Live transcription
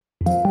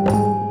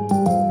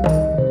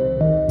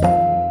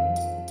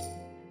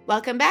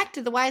Welcome back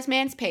to The Wise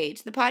Man's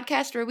Page, the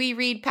podcast where we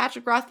read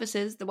Patrick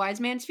Rothfuss's The Wise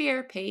Man's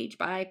Fear page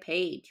by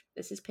page.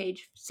 This is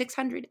page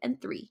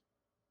 603.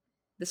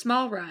 The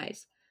Small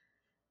Rise.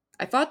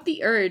 I fought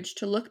the urge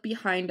to look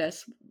behind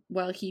us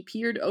while he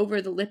peered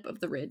over the lip of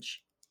the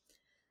ridge,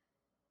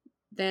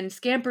 then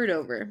scampered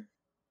over.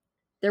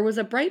 There was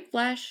a bright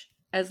flash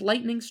as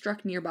lightning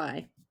struck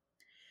nearby.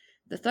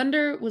 The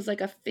thunder was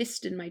like a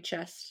fist in my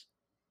chest.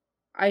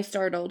 I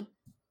startled.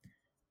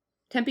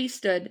 Tempe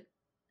stood.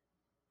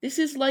 "This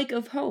is like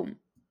of home,"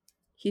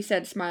 he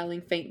said,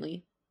 smiling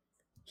faintly.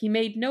 He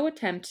made no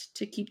attempt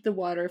to keep the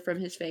water from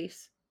his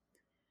face.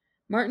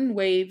 Martin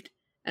waved,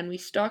 and we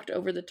stalked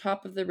over the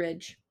top of the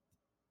ridge.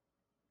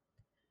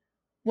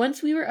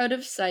 Once we were out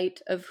of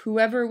sight of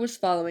whoever was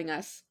following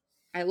us,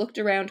 I looked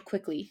around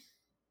quickly.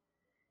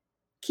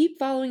 "Keep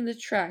following the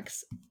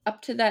tracks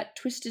up to that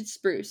twisted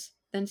spruce,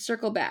 then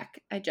circle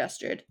back," I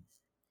gestured.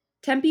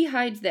 "Tempe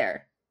hides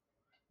there.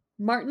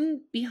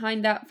 Martin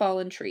behind that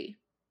fallen tree.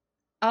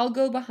 I'll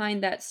go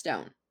behind that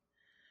stone.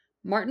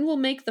 Martin will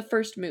make the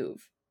first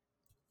move.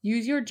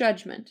 Use your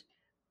judgment,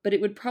 but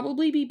it would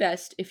probably be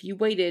best if you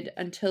waited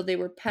until they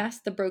were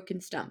past the broken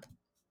stump.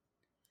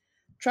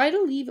 Try to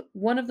leave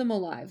one of them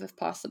alive if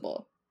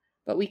possible,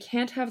 but we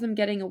can't have them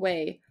getting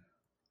away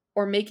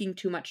or making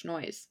too much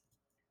noise."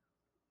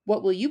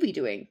 "What will you be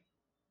doing?"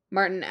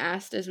 Martin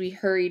asked as we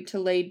hurried to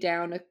lay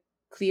down a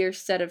clear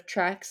set of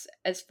tracks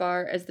as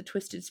far as the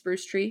twisted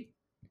spruce tree.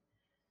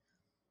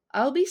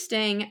 "I'll be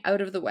staying out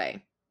of the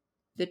way.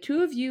 The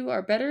two of you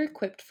are better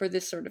equipped for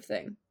this sort of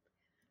thing.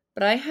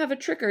 But I have a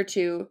trick or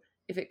two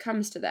if it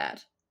comes to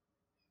that."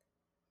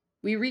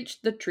 We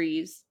reached the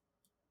trees.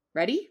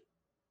 "Ready?"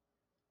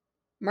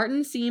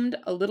 Martin seemed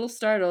a little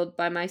startled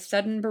by my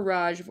sudden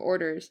barrage of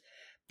orders,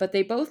 but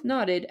they both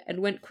nodded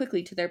and went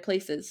quickly to their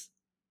places.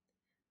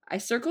 I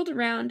circled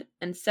around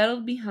and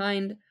settled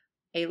behind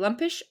a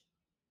lumpish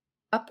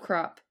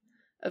upcrop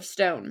of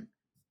stone.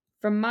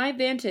 From my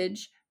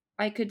vantage,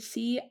 I could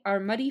see our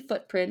muddy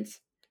footprints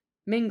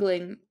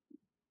mingling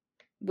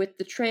with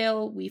the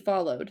trail we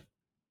followed.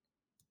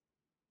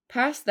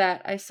 Past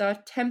that, I saw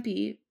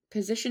Tempe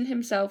position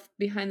himself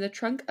behind the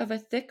trunk of a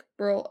thick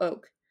burl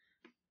oak.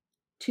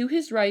 To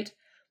his right,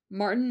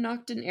 Martin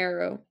nocked an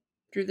arrow,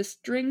 drew the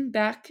string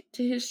back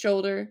to his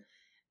shoulder,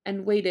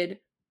 and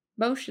waited,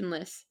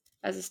 motionless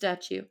as a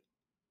statue.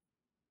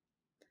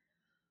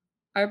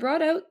 I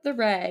brought out the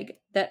rag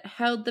that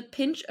held the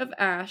pinch of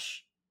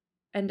ash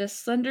and a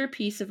slender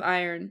piece of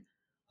iron,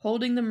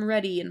 holding them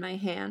ready in my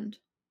hand.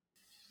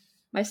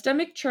 My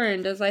stomach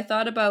churned as I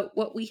thought about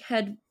what we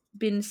had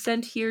been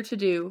sent here to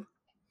do.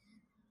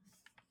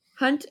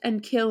 Hunt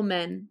and kill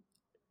men.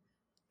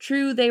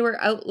 True, they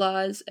were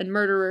outlaws and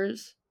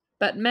murderers,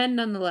 but men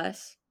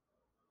nonetheless.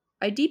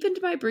 I deepened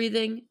my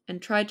breathing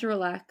and tried to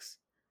relax.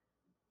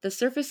 The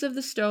surface of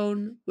the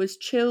stone was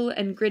chill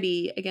and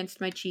gritty against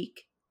my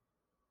cheek.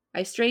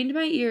 I strained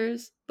my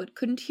ears, but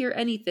couldn't hear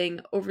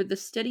anything over the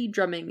steady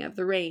drumming of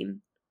the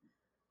rain.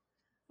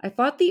 I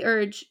fought the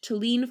urge to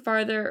lean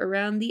farther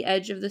around the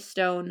edge of the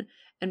stone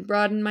and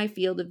broaden my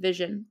field of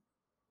vision.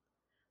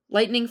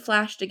 Lightning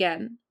flashed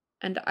again,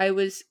 and I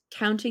was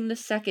counting the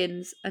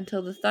seconds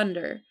until the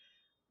thunder,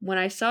 when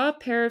I saw a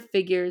pair of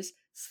figures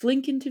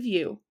slink into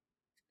view.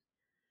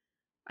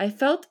 I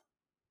felt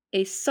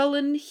a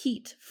sullen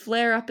heat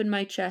flare up in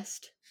my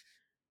chest.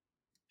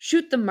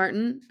 "Shoot them,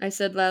 Martin," I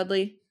said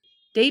loudly.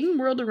 Dayton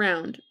whirled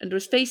around and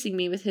was facing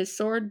me with his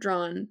sword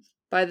drawn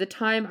by the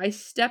time I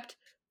stepped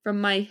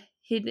from my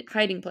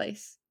hiding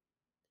place.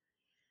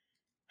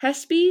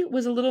 Hespe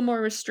was a little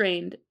more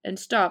restrained and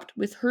stopped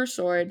with her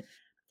sword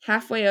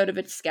halfway out of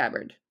its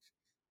scabbard.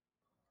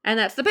 And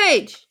that's the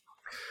page.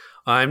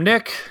 I'm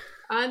Nick.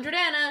 I'm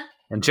Jordana.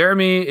 And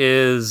Jeremy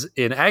is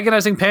in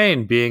agonizing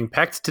pain, being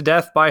pecked to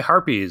death by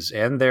harpies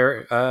and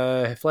their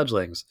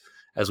fledglings,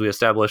 as we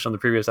established on the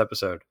previous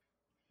episode.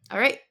 All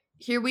right,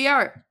 here we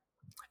are.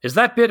 Is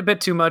that bit a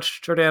bit too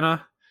much,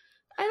 Jordana?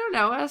 I don't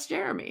know. Ask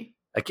Jeremy.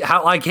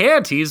 I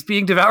can't. He's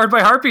being devoured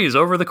by harpies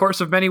over the course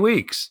of many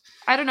weeks.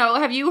 I don't know.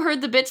 Have you heard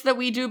the bits that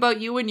we do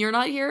about you when you're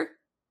not here?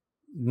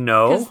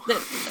 No.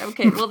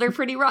 Okay, well, they're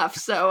pretty rough,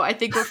 so I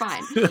think we're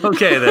fine.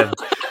 Okay, then.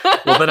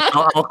 Well, then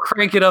I'll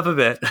crank it up a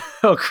bit.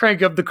 I'll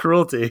crank up the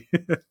cruelty.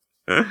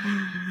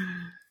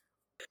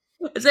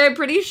 So I'm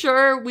pretty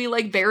sure we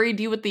buried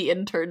you with the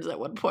interns at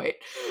one point.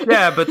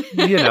 Yeah, but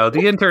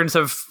the interns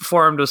have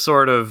formed a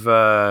sort of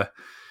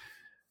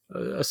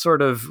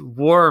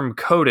warm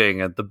coating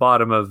at the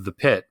bottom of the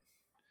pit.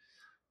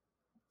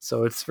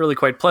 So it's really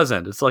quite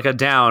pleasant. It's like a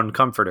down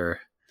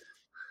comforter.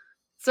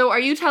 So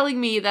are you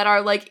telling me that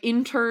our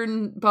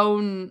intern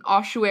bone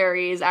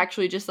ossuary is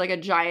actually just a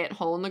giant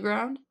hole in the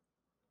ground?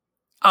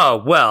 Oh,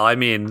 well, I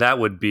mean, that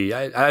would be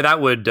that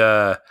would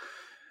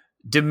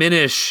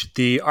diminish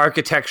the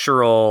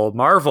architectural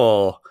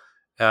marvel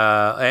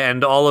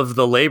and all of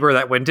the labor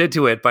that went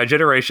into it by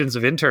generations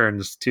of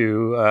interns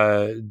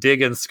to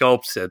dig and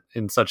sculpt it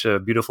in such a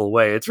beautiful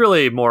way. It's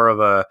really more of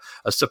a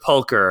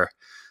sepulcher,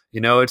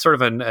 It's sort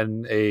of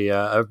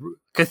a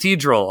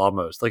cathedral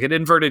almost, like an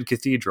inverted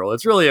cathedral.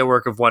 It's really a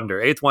work of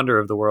wonder, eighth wonder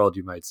of the world,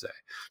 you might say.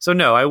 So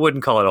no, I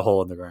wouldn't call it a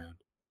hole in the ground.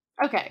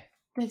 Okay,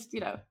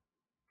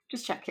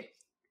 just checking.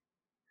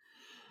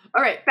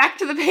 All right, back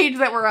to the page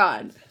that we're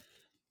on.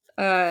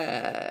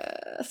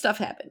 Stuff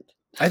happened.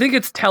 I think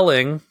it's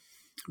telling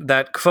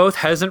that Kvothe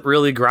hasn't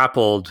really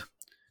grappled,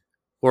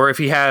 or if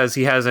he has,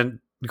 he hasn't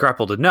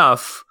grappled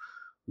enough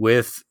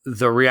with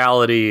the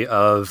reality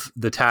of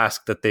the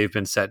task that they've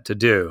been set to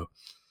do.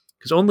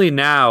 Because only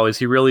now is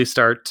he really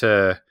start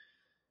to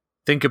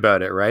think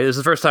about it, right? This is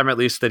the first time, at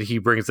least, that he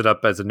brings it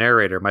up as a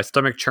narrator. My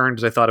stomach churned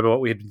as I thought about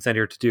what we had been sent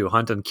here to do,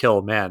 hunt and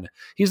kill men.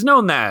 He's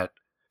known that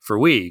for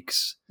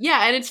weeks.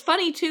 Yeah, and it's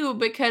funny, too,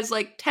 because,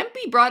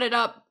 Tempe brought it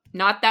up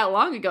not that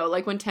long ago,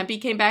 when Tempe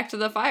came back to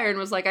the fire and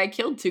was like, I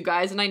killed 2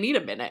 guys and I need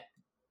a minute.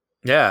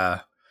 Yeah.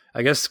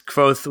 I guess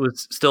Kvothe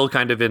was still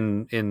kind of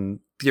in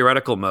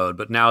theoretical mode,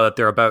 but now that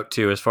they're about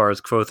to, as far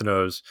as Kvothe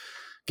knows,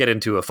 get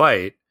into a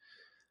fight,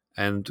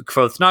 and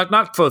Kvothe's not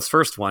Kvothe's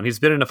first one. He's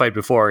been in a fight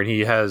before, and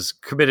he has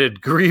committed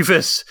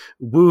grievous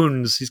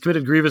wounds. He's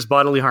committed grievous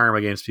bodily harm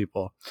against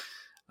people.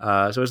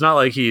 So it's not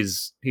like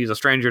he's a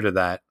stranger to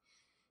that.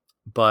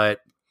 But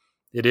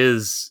it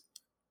is,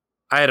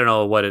 I don't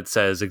know what it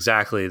says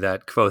exactly,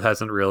 that Kvothe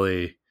hasn't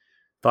really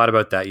thought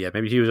about that yet.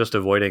 Maybe he was just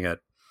avoiding it.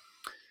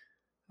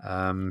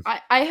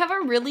 I have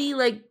a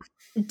really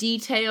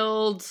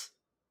detailed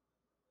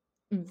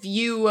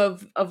view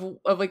of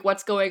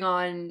what's going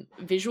on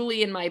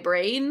visually in my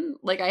brain.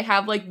 I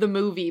have the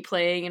movie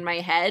playing in my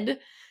head,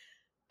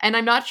 and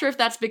I'm not sure if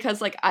that's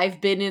because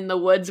I've been in the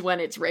woods when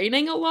it's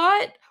raining a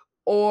lot,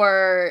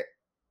 or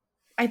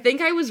I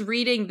think I was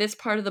reading this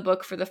part of the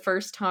book for the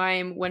first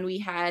time when we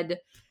had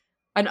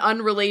an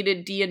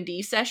unrelated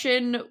D&D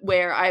session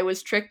where I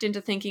was tricked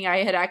into thinking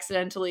I had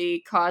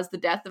accidentally caused the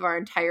death of our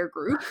entire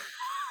group.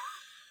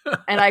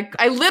 And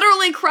I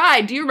literally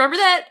cried. Do you remember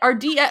that? Our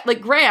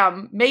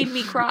Graham made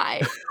me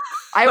cry.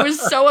 I was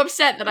so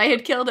upset that I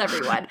had killed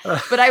everyone.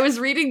 But I was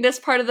reading this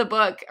part of the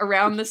book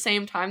around the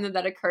same time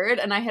that occurred,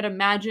 and I had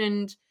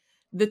imagined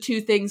the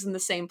 2 things in the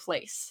same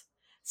place.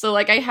 So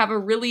I have a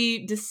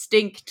really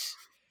distinct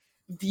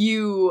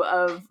view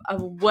of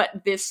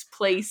what this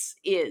place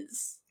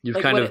is.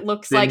 You've kind what of it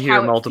looks been like, here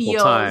how multiple it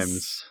feels.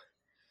 times.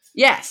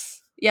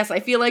 Yes, I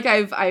feel like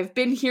I've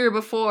been here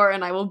before,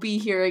 and I will be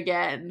here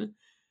again.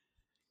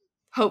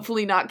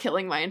 Hopefully not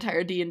killing my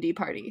entire D&D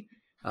party.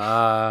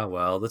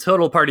 Well, the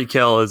total party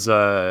kill is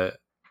a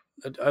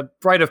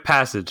rite of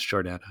passage,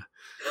 Jordana.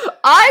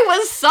 I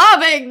was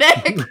sobbing,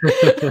 Nick!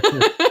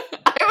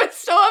 I was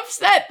so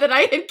upset that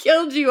I had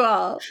killed you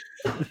all.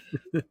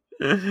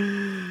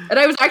 And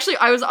I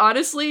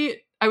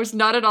was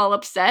not at all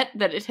upset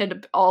that it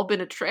had all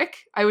been a trick.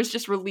 I was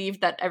just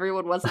relieved that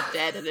everyone wasn't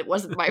dead and it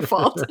wasn't my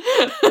fault.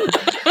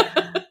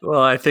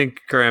 Well, I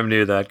think Graham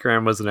knew that.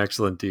 Graham was an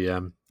excellent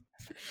DM.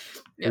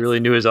 He Yes.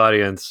 really knew his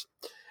audience.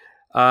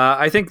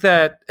 I think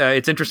that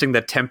it's interesting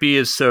that Tempe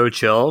is so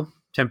chill.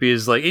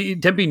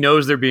 Tempe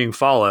knows they're being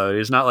followed.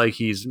 It's not like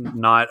he's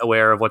not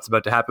aware of what's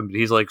about to happen, but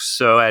he's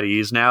so at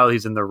ease now.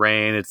 He's in the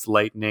rain. It's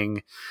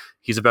lightning.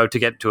 He's about to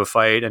get into a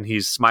fight, and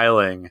he's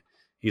smiling.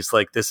 He's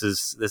like, this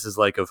is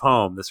like of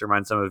home. This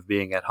reminds him of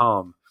being at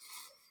home.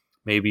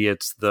 Maybe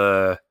it's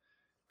the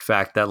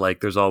fact that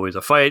there's always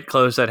a fight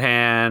close at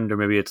hand, or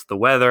maybe it's the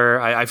weather.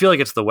 I feel like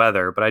it's the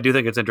weather, but I do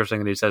think it's interesting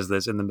that he says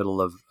this in the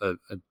middle of a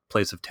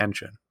place of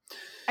tension.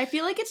 I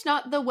feel like it's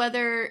not the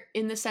weather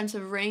in the sense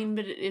of rain,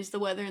 but it is the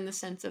weather in the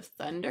sense of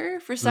thunder.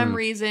 For some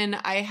reason,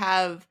 I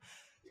have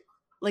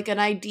an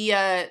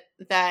idea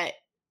that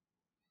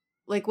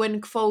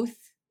when Kvothe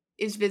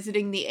is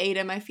visiting the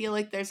Adem, I feel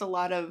like there's a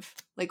lot of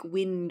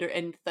wind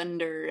and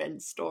thunder and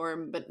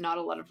storm, but not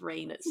a lot of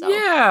rain itself.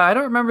 Yeah, I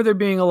don't remember there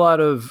being a lot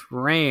of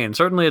rain.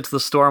 Certainly it's the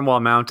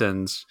Stormwall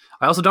Mountains.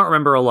 I also don't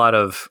remember a lot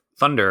of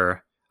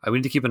thunder. I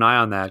need to keep an eye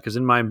on that, because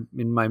in my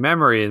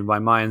memory, in my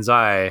mind's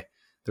eye,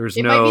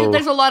 It might be that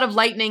there's a lot of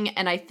lightning,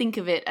 and I think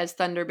of it as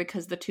thunder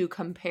because the 2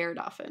 come paired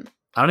often.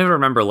 I don't even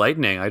remember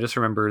lightning. I just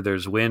remember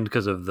there's wind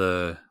because of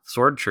the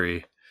sword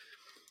tree.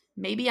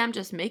 Maybe I'm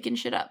just making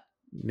shit up.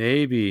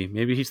 Maybe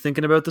he's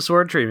thinking about the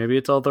sword tree. Maybe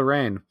it's all the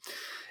rain.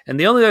 And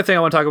the only other thing I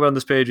want to talk about on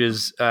this page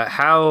is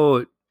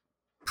how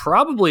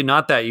probably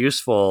not that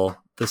useful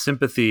the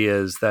sympathy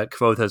is that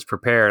Kvothe has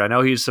prepared. I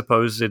know he's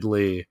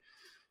supposedly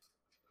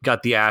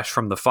got the ash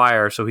from the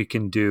fire, so he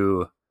can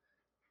do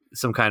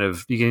some kind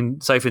of, you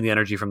can siphon the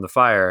energy from the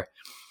fire.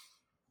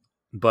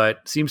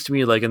 But seems to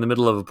me in the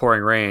middle of a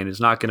pouring rain, is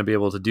not going to be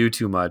able to do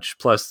too much.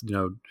 Plus,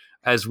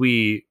 as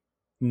we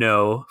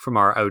know from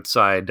our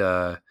outside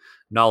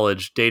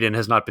knowledge, Dedan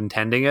has not been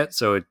tending it,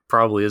 so it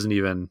probably isn't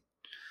even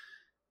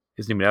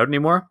out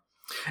anymore.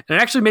 And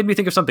it actually made me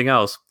think of something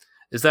else,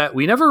 is that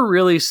we never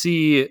really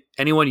see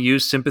anyone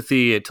use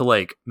sympathy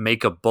to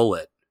make a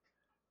bullet,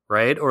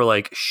 right?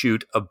 Or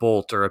shoot a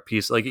bolt or a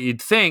piece.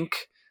 You'd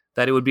think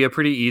that it would be a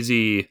pretty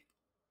easy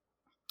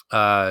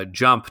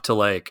jump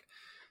to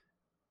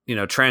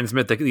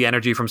transmit the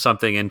energy from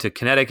something into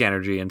kinetic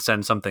energy and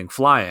send something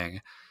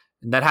flying.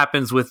 And that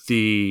happens with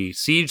the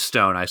siege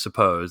stone, I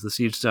suppose, the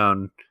siege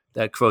stone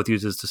that Kvothe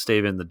uses to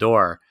stave in the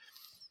door.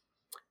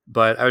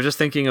 But I was just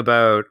thinking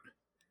about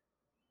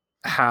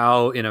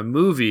how in a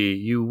movie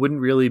you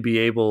wouldn't really be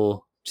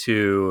able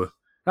to,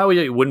 not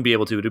you wouldn't be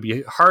able to, it'd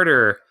be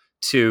harder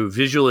to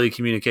visually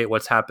communicate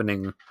what's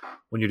happening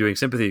when you're doing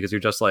sympathy, because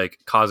you're just like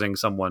causing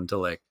someone to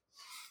like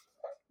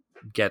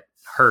get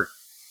hurt,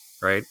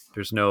 right?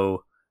 It's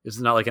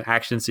not like an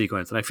action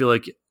sequence. And I feel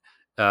like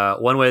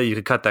one way that you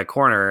could cut that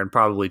corner and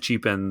probably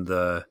cheapen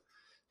the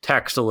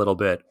text a little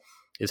bit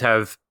is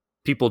have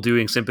people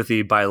doing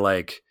sympathy by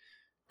like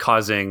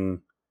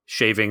causing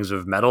shavings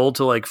of metal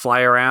to like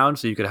fly around,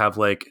 so you could have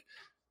like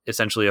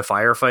essentially a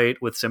firefight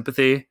with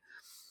sympathy.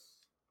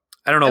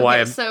 I don't know why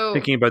I'm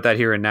thinking about that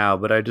here and now,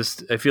 but I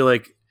feel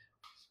like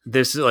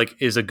this like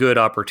is a good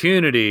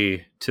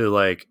opportunity to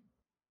like,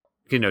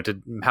 you know,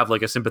 to have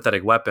like a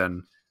sympathetic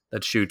weapon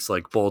that shoots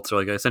like bolts or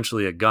like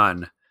essentially a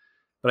gun.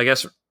 But I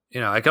guess,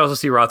 you know, I can also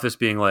see Rothfuss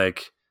being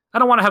like, I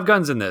don't want to have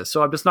guns in this,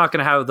 so I'm just not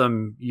going to have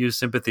them use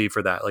sympathy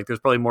for that. Like, there's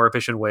probably more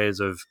efficient ways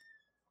of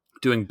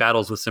doing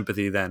battles with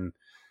sympathy than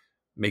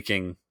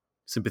making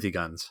sympathy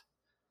guns.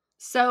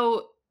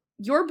 So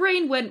your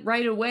brain went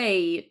right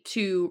away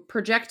to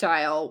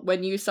projectile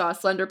when you saw a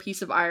slender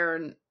piece of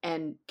iron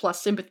and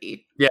plus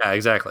sympathy. Yeah,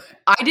 exactly.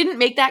 I didn't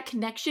make that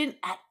connection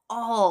at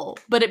all,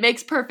 but it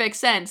makes perfect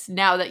sense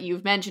now that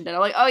you've mentioned it. I'm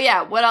like, oh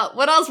yeah, what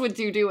else would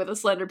you do with a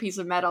slender piece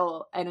of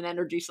metal and an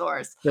energy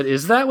source? But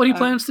is that what he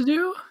plans to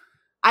do?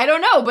 I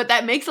don't know, but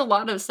that makes a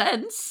lot of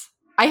sense.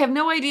 I have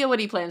no idea what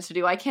he plans to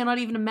do. I cannot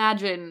even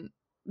imagine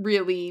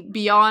really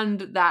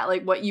beyond that,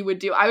 like what you would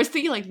do. I was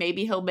thinking like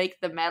maybe he'll make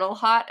the metal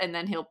hot and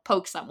then he'll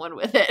poke someone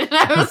with it. And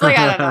I was like,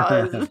 I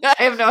don't know.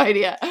 I have no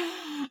idea.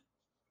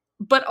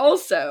 But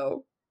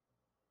also,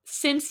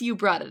 since you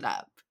brought it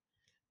up,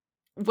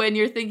 when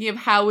you're thinking of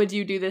how would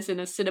you do this in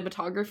a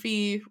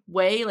cinematography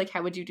way, like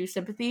how would you do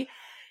sympathy?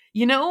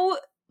 You know,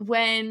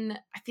 when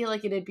I feel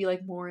like it'd be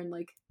like more in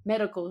like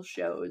medical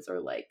shows or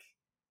like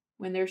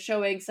when they're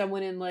showing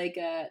someone in like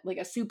a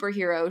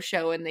superhero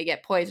show and they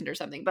get poisoned or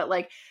something, but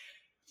like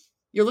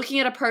you're looking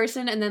at a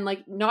person and then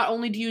like not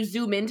only do you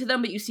zoom into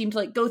them, but you seem to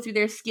like go through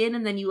their skin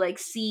and then you like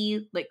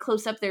see like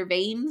close up their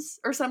veins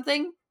or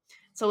something.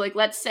 So like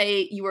let's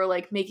say you were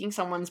like making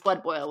someone's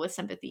blood boil with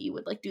sympathy, you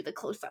would like do the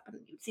close up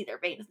and you'd see their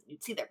veins and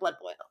you'd see their blood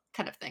boil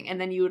kind of thing, and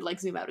then you would like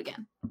zoom out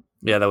again.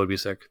 Yeah, that would be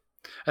sick.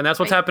 And that's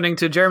what's happening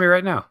to Jeremy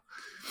right now.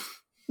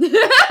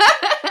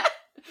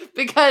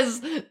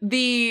 Because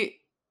the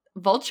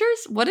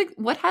vultures, what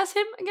has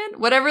him again?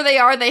 Whatever they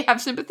are, they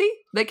have sympathy.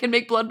 They can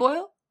make blood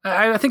boil.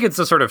 I think it's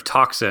a sort of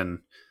toxin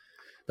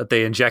that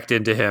they inject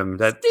into him.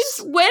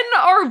 Since when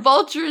are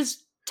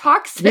vultures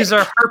toxic? These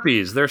are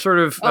harpies. They're sort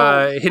of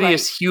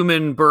hideous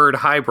human-bird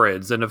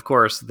hybrids, and of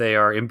course, they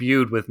are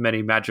imbued with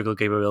many magical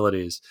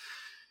capabilities.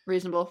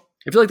 Reasonable.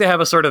 I feel like they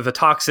have a sort of a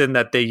toxin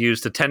that they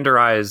use to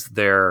tenderize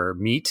their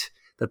meat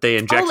that they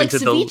inject like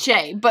into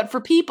ceviche, but for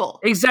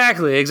people.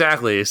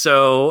 Exactly.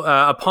 So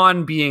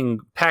upon being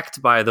pecked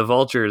by the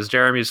vultures,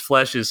 Jeremy's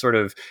flesh is sort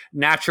of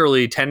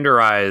naturally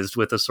tenderized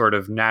with a sort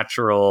of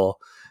natural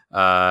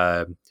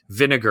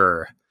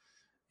vinegar,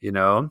 you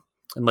know,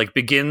 and like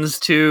begins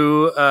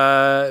to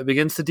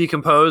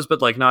decompose,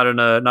 but like not in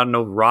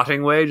a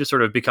rotting way, just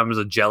sort of becomes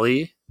a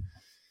jelly.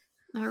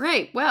 All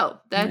right.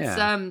 Well,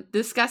 that's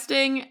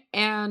disgusting,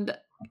 and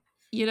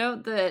you know,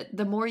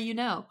 the more you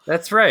know.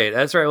 That's right.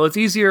 Well, it's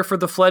easier for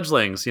the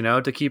fledglings, you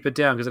know, to keep it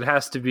down because it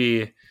has to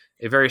be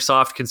a very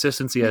soft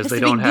consistency as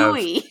they don't have.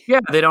 Yeah,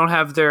 they don't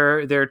have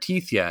their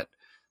teeth yet.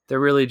 They're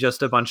really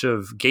just a bunch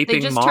of gaping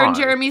maws. They just turn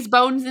Jeremy's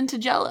bones into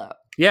Jello.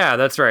 Yeah,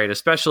 that's right.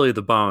 Especially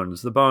the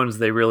bones. The bones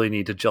they really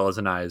need to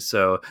gelatinize,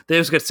 so they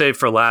just get saved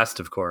for last,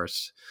 of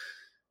course.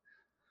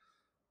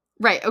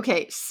 Right.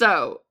 Okay.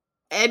 So,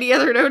 any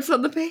other notes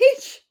on the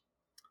page?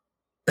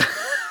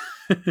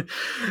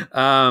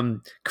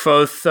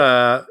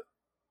 Kvothe,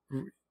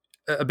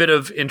 a bit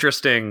of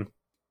interesting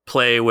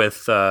play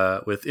with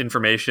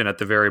information at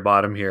the very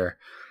bottom here,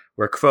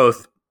 where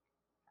Kvothe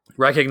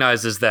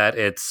recognizes that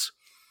it's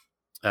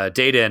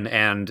Dedan,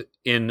 and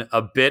in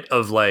a bit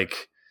of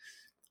like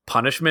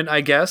punishment,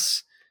 I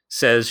guess,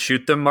 says,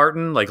 "Shoot them,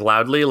 Martin," like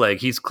loudly, like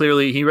he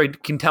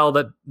can tell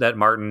that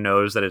Martin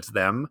knows that it's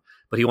them,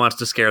 but he wants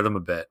to scare them a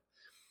bit.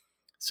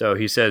 So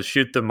he says,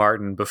 "Shoot them,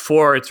 Martin,"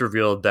 before it's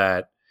revealed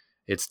that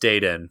it's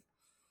Dedan,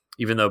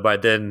 even though by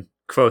then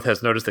Kvothe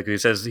has noticed that he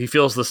says he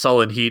feels the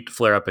sullen heat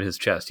flare up in his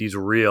chest. He's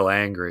real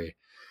angry,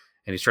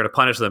 and he's trying to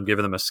punish them,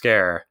 giving them a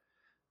scare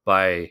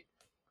by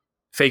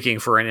faking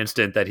for an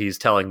instant that he's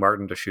telling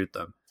Martin to shoot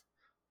them.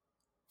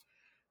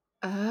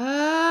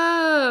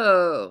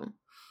 Oh.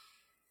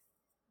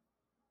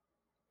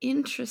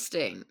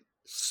 Interesting.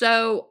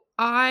 So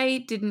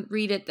I didn't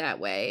read it that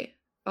way,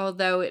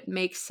 although it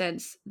makes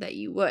sense that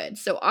you would.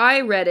 So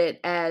I read it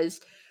as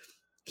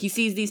he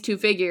sees these two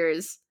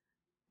figures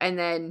and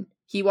then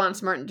he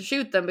wants Martin to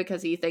shoot them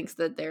because he thinks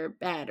that they're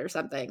bad or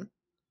something.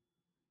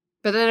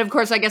 But then, of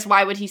course, I guess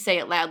why would he say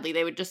it loudly?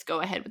 They would just go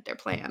ahead with their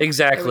plan.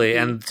 Exactly.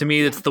 And to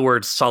me, it's the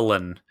word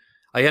sullen.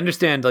 I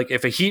understand, like,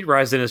 if a heat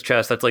rises in his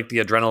chest, that's like the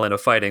adrenaline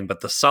of fighting,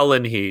 but the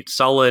sullen heat,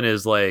 sullen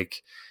is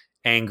like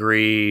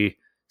angry,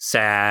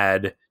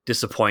 sad,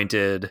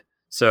 disappointed.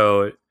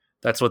 So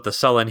that's what the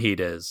sullen heat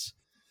is.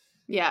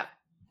 Yeah.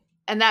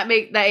 And that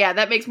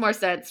makes more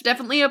sense.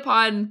 Certainly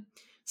upon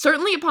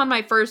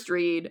my first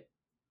read,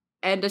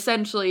 and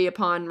essentially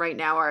upon right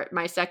now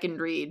my second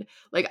read,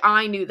 like,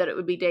 I knew that it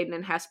would be Dedan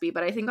and Hespe,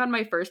 but I think on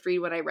my first read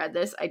when I read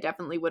this, I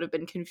definitely would have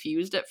been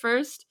confused at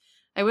first.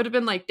 I would have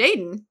been like,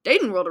 Dedan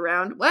rolled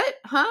around. What?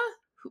 Huh?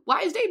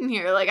 Why is Dedan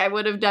here? Like, I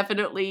would have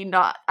definitely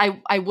not.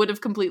 I would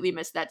have completely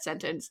missed that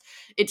sentence.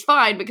 It's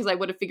fine because I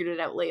would have figured it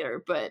out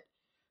later, but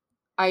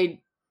I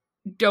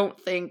don't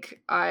think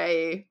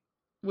I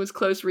was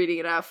close reading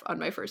enough on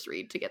my first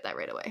read to get that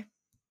right away.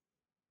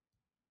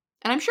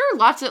 And I'm sure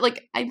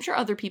I'm sure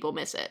other people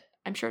miss it.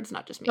 I'm sure it's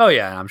not just me. Oh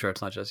yeah, I'm sure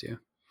it's not just you.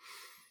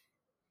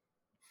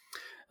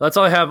 That's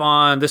all I have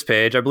on this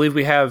page. I believe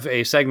we have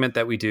a segment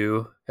that we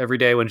do every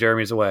day when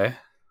Jeremy's away.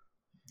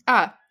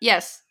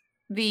 Yes.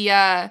 The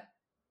I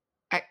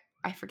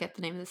forget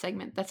the name of the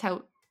segment. That's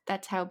how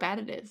bad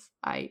it is.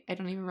 I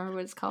don't even remember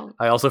what it's called.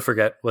 I also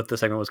forget what the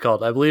segment was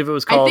called. I believe it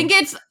was called, I think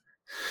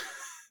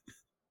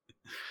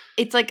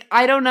it's like,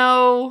 I don't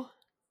know.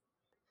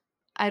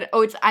 I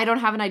don't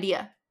have an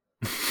idea.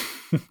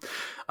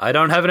 I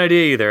don't have an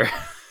idea either.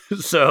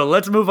 So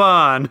let's move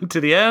on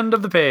to the end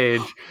of the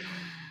page.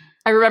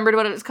 I remembered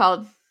what it was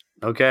called.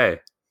 Okay.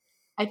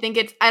 I think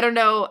it's I don't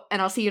know,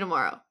 and I'll see you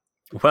tomorrow.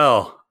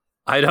 Well,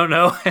 I don't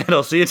know, and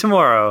I'll see you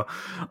tomorrow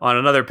on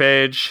another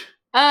page.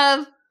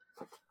 When.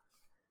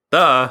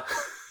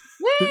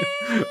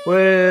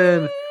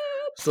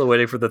 Still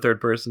waiting for the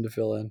third person to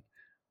fill in.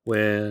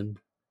 When.